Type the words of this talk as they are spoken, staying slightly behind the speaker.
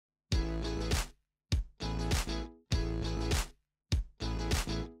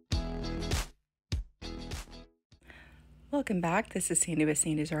Welcome back. This is Sandy with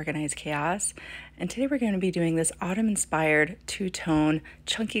Sandy's Organized Chaos, and today we're going to be doing this autumn-inspired two-tone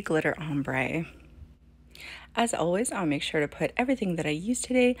chunky glitter ombre. As always, I'll make sure to put everything that I use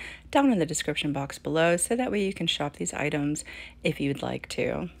today down in the description box below so that way you can shop these items if you'd like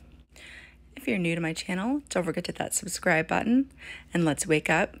to. If you're new to my channel, don't forget to hit that subscribe button, and let's wake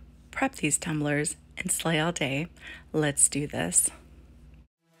up, prep these tumblers, and slay all day. Let's do this.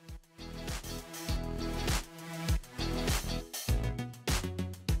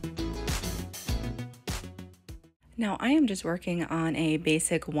 Now I am just working on a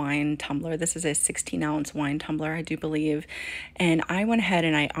basic wine tumbler. This is a 16-ounce wine tumbler, I do believe. And I went ahead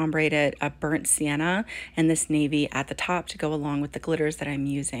and I ombreed it a burnt sienna and this navy at the top to go along with the glitters that I'm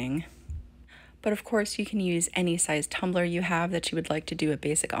using. But of course you can use any size tumbler you have that you would like to do a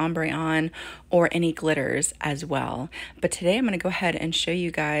basic ombre on, or any glitters as well. But today I'm going to go ahead and show you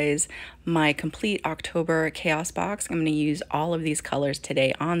guys my complete October chaos box. I'm going to use all of these colors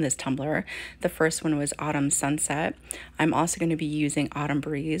today on this tumbler. The first one was Autumn Sunset. I'm also going to be using Autumn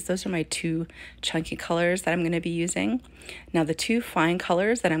Breeze. Those are my two chunky colors that I'm going to be using. Now the two fine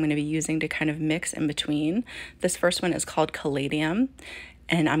colors that I'm going to be using to kind of mix in between, this first one is called Caladium,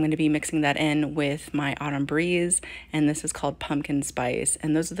 and I'm going to be mixing that in with my Autumn Breeze, and this is called Pumpkin Spice,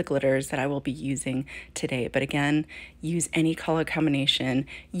 and those are the glitters that I will be using today. But again, use any color combination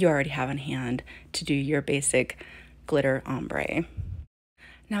you already have on hand to do your basic glitter ombre.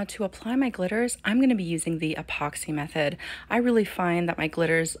 Now to apply my glitters, I'm going to be using the epoxy method. I really find that my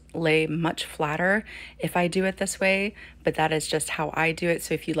glitters lay much flatter if I do it this way, but that is just how I do it.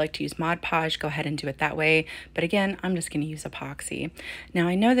 So if you'd like to use Mod Podge, go ahead and do it that way. But again, I'm just going to use epoxy. Now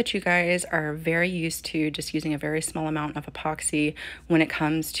I know that you guys are very used to just using a very small amount of epoxy when it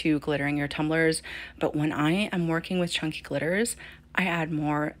comes to glittering your tumblers, but when I am working with chunky glitters, I add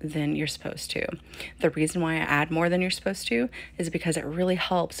more than you're supposed to. The reason why I add more than you're supposed to is because it really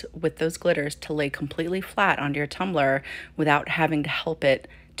helps with those glitters to lay completely flat onto your tumbler without having to help it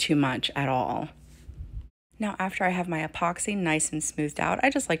too much at all. Now, after I have my epoxy nice and smoothed out, I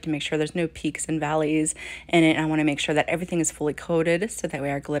just like to make sure there's no peaks and valleys in it. I want to make sure that everything is fully coated so that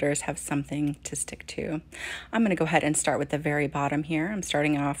way our glitters have something to stick to. I'm going to go ahead and start with the very bottom here. I'm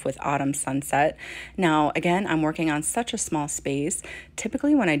starting off with Autumn Sunset. Now, again, I'm working on such a small space.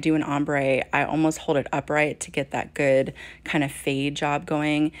 Typically, when I do an ombre, I almost hold it upright to get that good kind of fade job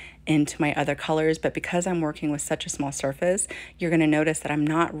going into my other colors, but because I'm working with such a small surface, you're going to notice that I'm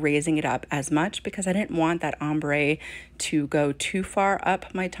not raising it up as much because I didn't want that ombre to go too far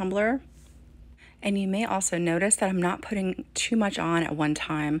up my tumbler. And you may also notice that I'm not putting too much on at one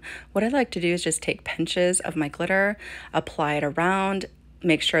time. What I like to do is just take pinches of my glitter, apply it around,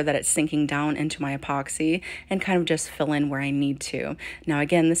 make sure that it's sinking down into my epoxy, and kind of just fill in where I need to. Now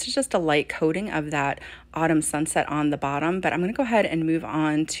again, this is just a light coating of that Autumn Sunset on the bottom, but I'm going to go ahead and move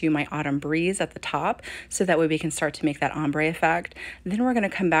on to my Autumn Breeze at the top so that way we can start to make that ombre effect. Then we're going to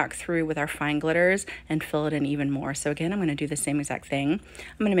come back through with our fine glitters and fill it in even more. So again, I'm going to do the same exact thing.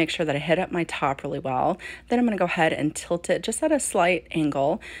 I'm going to make sure that I hit up my top really well. Then I'm going to go ahead and tilt it just at a slight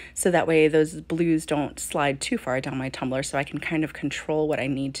angle so that way those blues don't slide too far down my tumbler, so I can kind of control what I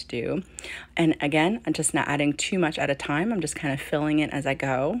need to do. And again, I'm just not adding too much at a time. I'm just kind of filling it as I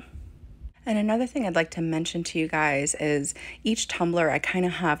go. And another thing I'd like to mention to you guys is each tumbler, I kind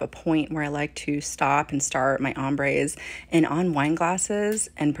of have a point where I like to stop and start my ombres. And on wine glasses,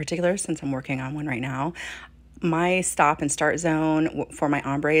 in particular, since I'm working on one right now, my stop and start zone for my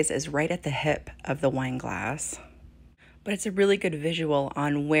ombres is right at the hip of the wine glass. But it's a really good visual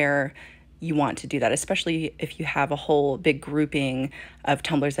on where you want to do that, especially if you have a whole big grouping of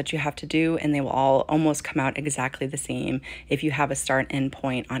tumblers that you have to do, and they will all almost come out exactly the same if you have a start and end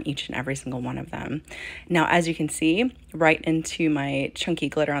point on each and every single one of them. Now, as you can see, right into my chunky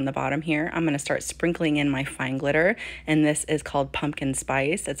glitter on the bottom here, I'm going to start sprinkling in my fine glitter, and this is called Pumpkin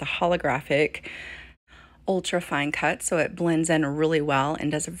Spice. It's a holographic ultra fine cut, so it blends in really well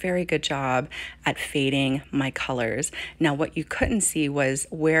and does a very good job at fading my colors. Now what you couldn't see was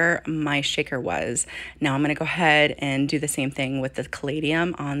where my shaker was. Now I'm going to go ahead and do the same thing with the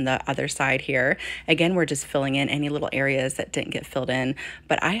Caladium on the other side here. Again, we're just filling in any little areas that didn't get filled in,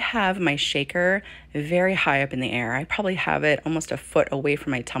 but I have my shaker very high up in the air. I probably have it almost a foot away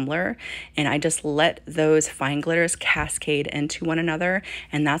from my tumbler, and I just let those fine glitters cascade into one another,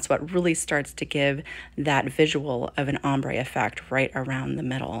 and that's what really starts to give that visual of an ombre effect right around the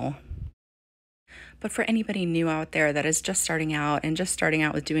middle. But for anybody new out there that is just starting out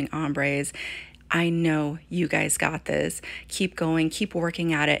with doing ombres, I know you guys got this. Keep going, keep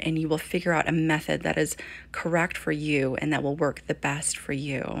working at it, and you will figure out a method that is correct for you and that will work the best for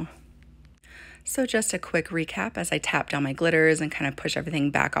you. So just a quick recap as I tap down my glitters and kind of push everything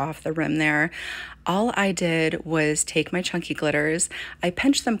back off the rim there. All I did was take my chunky glitters, I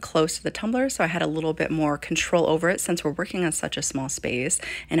pinched them close to the tumbler so I had a little bit more control over it since we're working on such a small space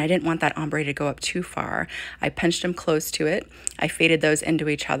and I didn't want that ombre to go up too far. I pinched them close to it, I faded those into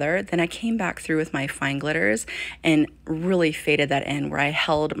each other, then I came back through with my fine glitters and really faded that in where I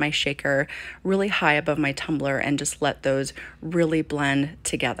held my shaker really high above my tumbler and just let those really blend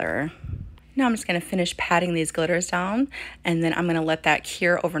together. Now I'm just going to finish patting these glitters down and then I'm going to let that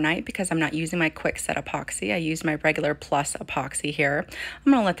cure overnight because I'm not using my quick set epoxy. I used my regular plus epoxy here.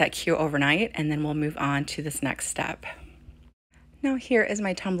 I'm going to let that cure overnight and then we'll move on to this next step. Now here is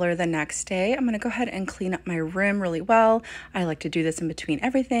my tumbler the next day. I'm going to go ahead and clean up my rim really well. I like to do this in between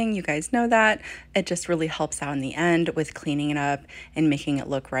everything. You guys know that. It just really helps out in the end with cleaning it up and making it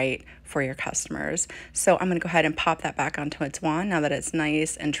look right for your customers. So I'm going to go ahead and pop that back onto its wand now that it's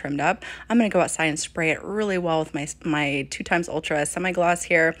nice and trimmed up. I'm going to go outside and spray it really well with my 2x Ultra semi-gloss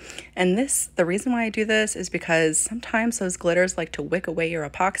here. And the reason why I do this is because sometimes those glitters like to wick away your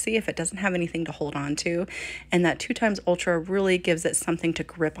epoxy if it doesn't have anything to hold on to. And that 2x Ultra really gives it something to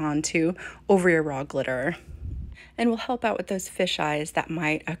grip onto over your raw glitter and will help out with those fish eyes that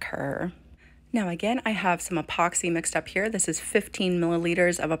might occur. Now again, I have some epoxy mixed up here. This is 15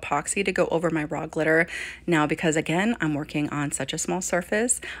 milliliters of epoxy to go over my raw glitter. Now because again, I'm working on such a small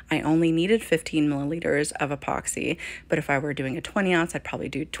surface, I only needed 15 milliliters of epoxy. But if I were doing a 20 ounce, I'd probably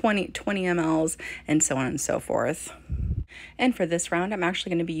do 20 mLs and so on and so forth. And for this round, I'm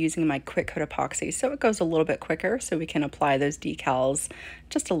actually going to be using my quick coat epoxy so it goes a little bit quicker so we can apply those decals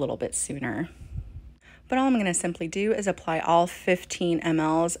just a little bit sooner. But all I'm going to simply do is apply all 15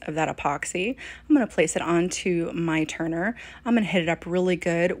 mLs of that epoxy. I'm going to place it onto my turner. I'm going to hit it up really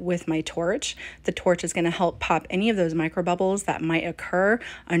good with my torch. The torch is going to help pop any of those micro bubbles that might occur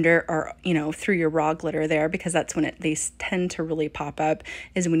under or through your raw glitter there, because that's when they tend to really pop up,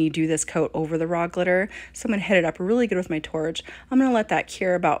 is when you do this coat over the raw glitter. So I'm going to hit it up really good with my torch. I'm going to let that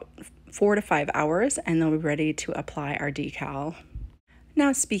cure about 4 to 5 hours and then we'll be ready to apply our decal.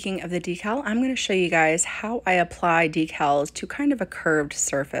 Now speaking of the decal, I'm going to show you guys how I apply decals to kind of a curved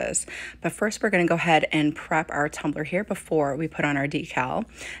surface. But first we're going to go ahead and prep our tumbler here before we put on our decal.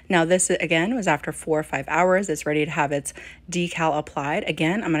 Now this again was after 4 or 5 hours. It's ready to have its decal applied.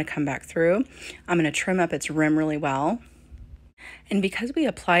 Again, I'm going to come back through. I'm going to trim up its rim really well. And because we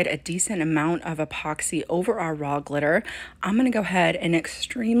applied a decent amount of epoxy over our raw glitter, I'm going to go ahead and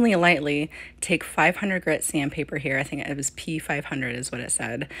extremely lightly take 500 grit sandpaper here. I think it was P500 is what it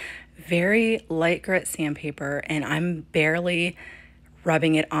said. Very light grit sandpaper, and I'm barely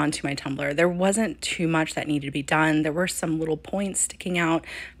rubbing it onto my tumbler. There wasn't too much that needed to be done. There were some little points sticking out,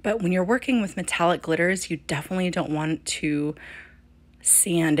 but when you're working with metallic glitters, you definitely don't want to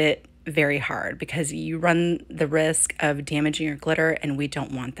sand it very hard because you run the risk of damaging your glitter and we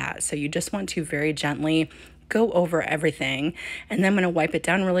don't want that. So you just want to very gently go over everything, and then I'm going to wipe it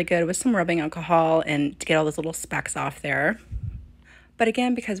down really good with some rubbing alcohol and to get all those little specks off there. But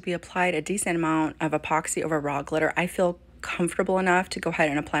again, because we applied a decent amount of epoxy over raw glitter, I feel comfortable enough to go ahead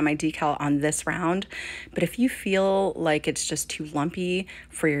and apply my decal on this round. But if you feel like it's just too lumpy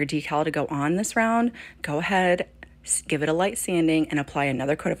for your decal to go on this round, go ahead, give it a light sanding and apply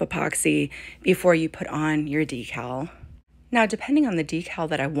another coat of epoxy before you put on your decal. Now, depending on the decal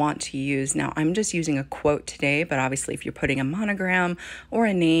that I want to use, now I'm just using a quote today, but obviously if you're putting a monogram or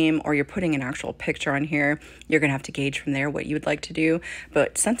a name or you're putting an actual picture on here, you're gonna have to gauge from there what you would like to do.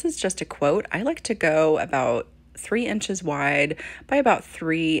 But since it's just a quote, I like to go about 3 inches wide by about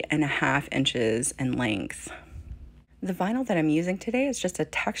 3.5 inches in length. The vinyl that I'm using today is just a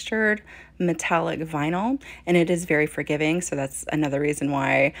textured metallic vinyl, and it is very forgiving, so that's another reason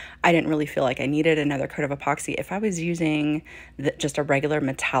why I didn't really feel like I needed another coat of epoxy. If I was using just a regular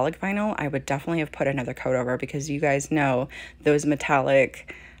metallic vinyl, I would definitely have put another coat over, because you guys know those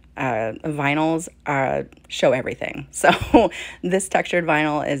metallic vinyls show everything. So this textured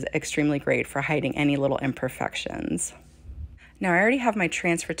vinyl is extremely great for hiding any little imperfections. Now I already have my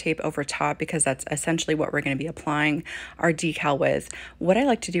transfer tape over top because that's essentially what we're going to be applying our decal with. What I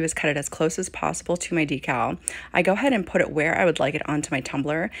like to do is cut it as close as possible to my decal. I go ahead and put it where I would like it onto my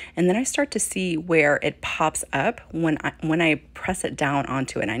tumbler, and then I start to see where it pops up when I press it down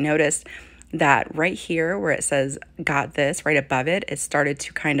onto it. And I noticed that right here where it says "got this," right above it, it started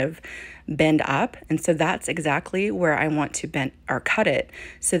to kind of bend up, and so that's exactly where I want to bend or cut it,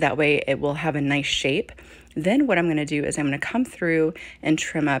 so that way it will have a nice shape. Then what I'm going to do is I'm going to come through and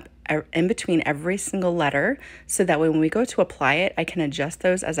trim up in between every single letter, so that way when we go to apply it, I can adjust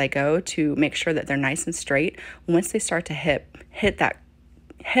those as I go to make sure that they're nice and straight. Once they start to hit that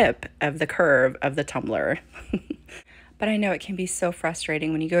hip of the curve of the tumbler. But I know it can be so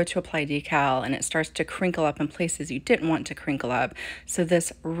frustrating when you go to apply decal and it starts to crinkle up in places you didn't want to crinkle up. So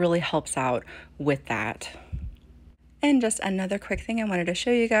this really helps out with that. And just another quick thing I wanted to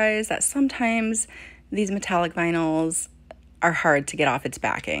show you guys, that sometimes these metallic vinyls are hard to get off its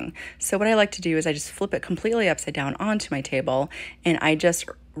backing. So what I like to do is I just flip it completely upside down onto my table, and I just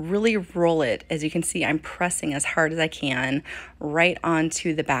really roll it. As you can see, I'm pressing as hard as I can right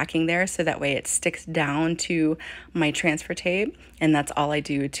onto the backing there, so that way it sticks down to my transfer tape, and that's all I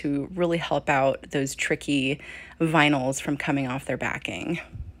do to really help out those tricky vinyls from coming off their backing.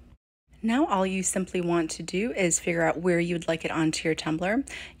 Now all you simply want to do is figure out where you'd like it onto your tumbler.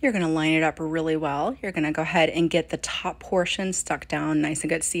 You're going to line it up really well. You're going to go ahead and get the top portion stuck down nice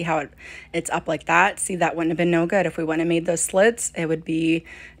and good. See how it's up like that? See, that wouldn't have been no good. If we wouldn't have made those slits, it would be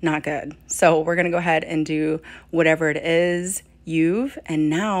not good. So we're going to go ahead and do whatever it is and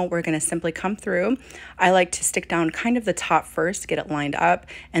now we're going to simply come through. I like to stick down kind of the top first, get it lined up,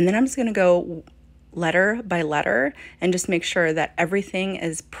 and then I'm just going to go letter by letter and just make sure that everything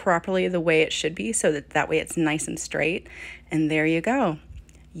is properly the way it should be, so that way it's nice and straight. And there you go.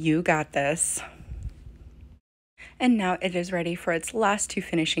 You got this. And now it is ready for its last two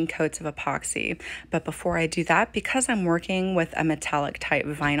finishing coats of epoxy. But before I do that, because I'm working with a metallic type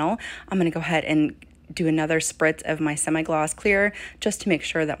vinyl, I'm going to go ahead and do another spritz of my semi-gloss clear just to make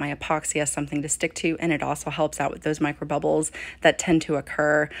sure that my epoxy has something to stick to, and it also helps out with those micro bubbles that tend to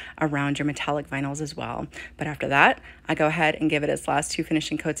occur around your metallic vinyls as well. But after that, I go ahead and give it its last two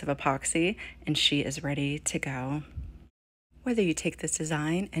finishing coats of epoxy, and she is ready to go. Whether you take this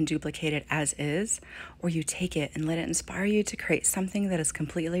design and duplicate it as is, or you take it and let it inspire you to create something that is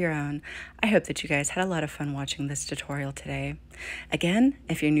completely your own, I hope that you guys had a lot of fun watching this tutorial today. Again,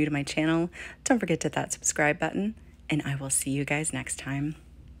 if you're new to my channel, don't forget to hit that subscribe button, and I will see you guys next time.